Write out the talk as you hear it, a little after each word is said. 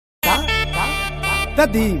We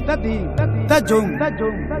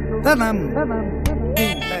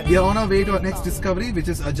are on our way to our next discovery, which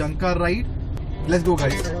is a Jankar ride. Let's go,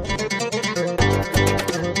 guys.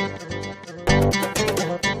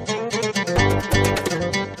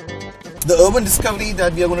 The urban discovery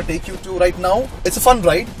that we are going to take you to right now, it's a fun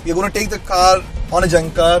ride. We are going to take the car on a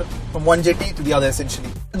Jankar from one jetty to the other, essentially.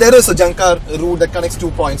 There is a Jankar route that connects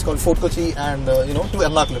 2 points called Fort Kochi and to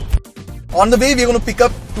Ernakulam. On the way, we are going to pick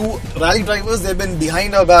up 2 rally drivers. They've been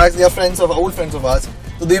behind our backs. They are old friends of ours.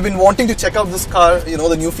 So they've been wanting to check out this car,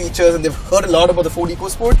 the new features, and they've heard a lot about the Ford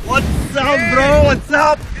EcoSport. What's up, bro? What's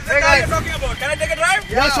up? This is the car you're talking about. Can I take a drive?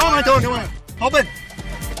 Yeah, sure, my turn. Come on. Hop in.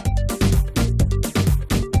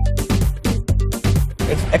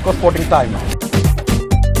 It's EcoSporting time.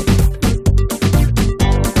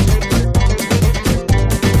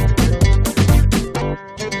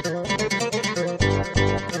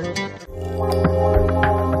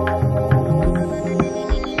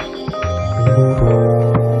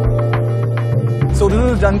 So this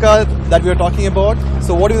is Jankar that we are talking about.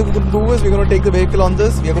 So what we're going to do is we're going to take the vehicle on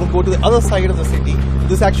this. We are going to go to the other side of the city.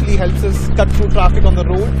 This actually helps us cut through traffic on the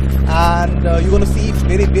road, and you're going to see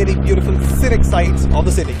very, very beautiful scenic sights of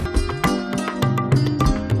the city.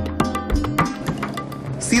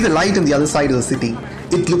 See the light on the other side of the city.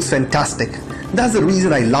 It looks fantastic. That's the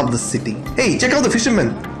reason I love this city. Hey, check out the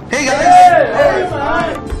fishermen. Hey guys! Hey,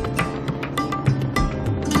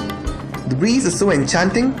 the breeze is so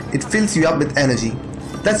enchanting, it fills you up with energy.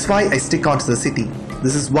 That's why I stick on to the city.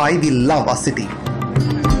 This is why we love our city.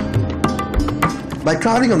 By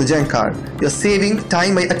traveling on the Jankar, you're saving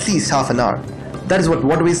time by at least half an hour. That is what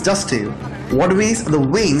waterways does to you. Waterways are the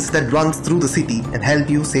veins that run through the city and help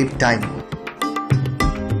you save time.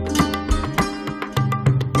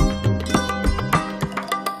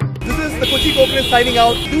 This is the Kochi Corporate signing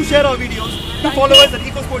out. Do share our videos. Do follow us at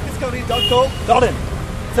ecosportdiscovery.co.in.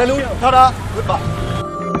 Salute, tada, goodbye.